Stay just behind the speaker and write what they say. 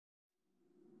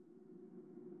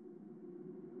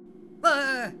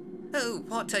Oh,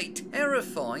 what a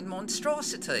terrifying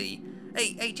monstrosity!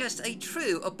 Just a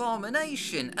true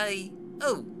abomination,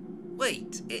 oh,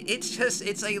 wait,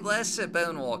 it's a lesser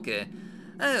Bonewalker.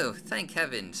 Oh, thank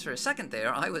heavens, for a second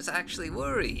there I was actually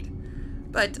worried.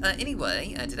 But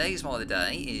anyway, today's mod of the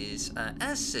day is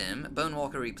SM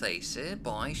Bonewalker Replacer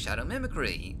by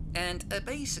ShadowMimicry. And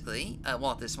basically,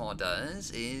 what this mod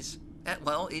does is,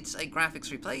 well, it's a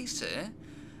graphics replacer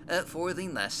for the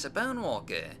lesser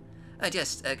Bonewalker.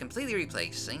 Just completely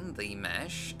replacing the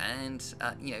mesh and,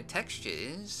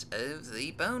 textures of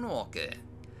the Bonewalker.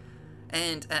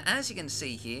 And as you can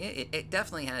see here, it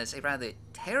definitely has a rather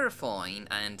terrifying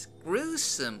and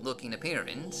gruesome looking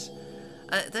appearance.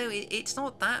 Though it's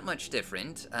not that much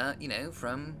different,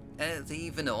 from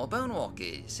the vanilla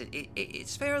Bonewalkers.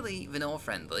 It's fairly vanilla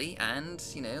friendly and,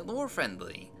 lore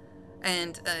friendly.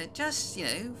 And just,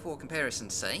 for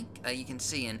comparison's sake, you can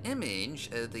see an image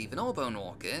of the vanilla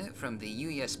Bonewalker from the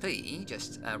UESP,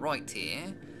 just right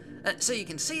here. So you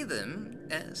can see them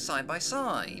side by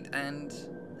side, and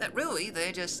really,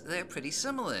 they're pretty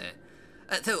similar.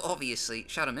 Though obviously,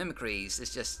 ShadowMimicry's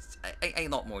is just a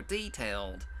lot more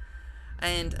detailed.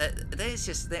 And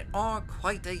there are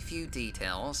quite a few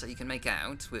details that you can make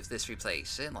out with this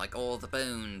replacer, like all the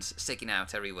bones sticking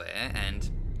out everywhere, and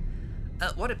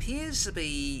what appears to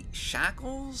be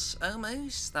shackles,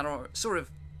 almost, that are sort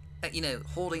of,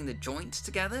 holding the joints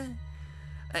together.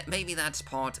 Maybe that's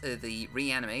part of the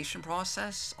reanimation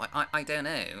process? I don't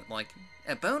know. Like,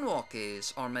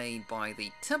 Bonewalkers are made by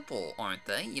the temple, aren't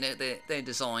they? They're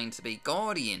designed to be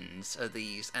guardians of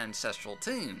these ancestral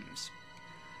tombs.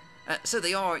 So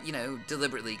they are,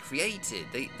 deliberately created.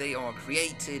 They are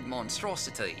created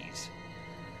monstrosities.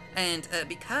 And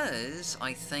because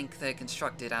I think they're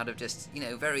constructed out of just,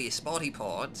 various body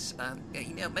parts,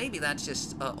 maybe that's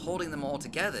just holding them all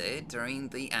together during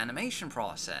the animation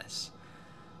process.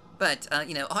 But,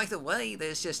 either way,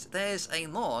 there's a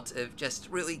lot of just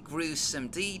really gruesome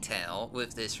detail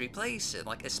with this replacer,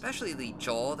 like especially the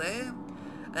jaw there.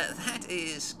 That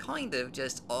is kind of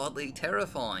just oddly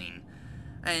terrifying.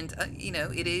 And,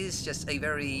 it is just a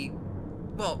very,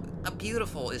 well,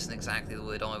 beautiful isn't exactly the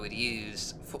word I would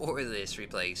use for this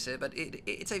replacer, but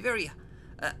it's a very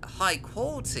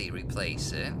high-quality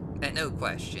replacer, no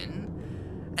question.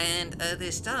 And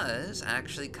this does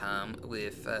actually come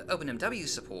with OpenMW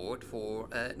support for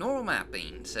normal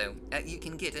mapping, so you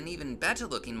can get an even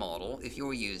better-looking model if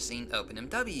you're using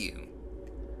OpenMW.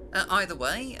 Either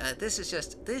way, this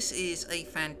is a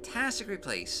fantastic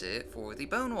replacer for the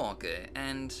Bonewalker,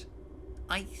 and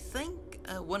I think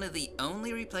one of the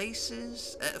only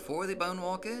replacers for the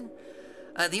Bonewalker.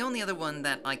 The only other one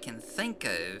that I can think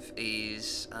of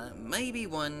is maybe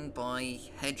one by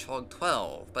Hedgehog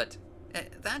 12, but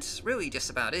that's really just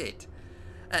about it.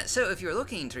 So if you're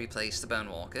looking to replace the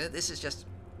Bonewalker, this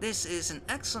is an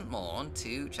excellent mod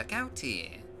to check out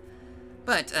here.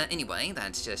 But anyway,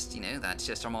 that's just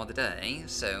our mod of the day.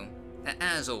 So,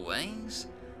 as always,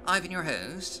 I've been your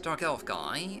host, Dark Elf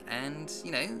Guy, and,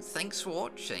 thanks for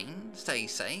watching. Stay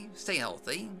safe, stay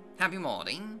healthy, happy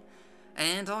modding,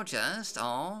 and I'll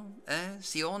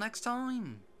see you all next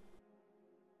time.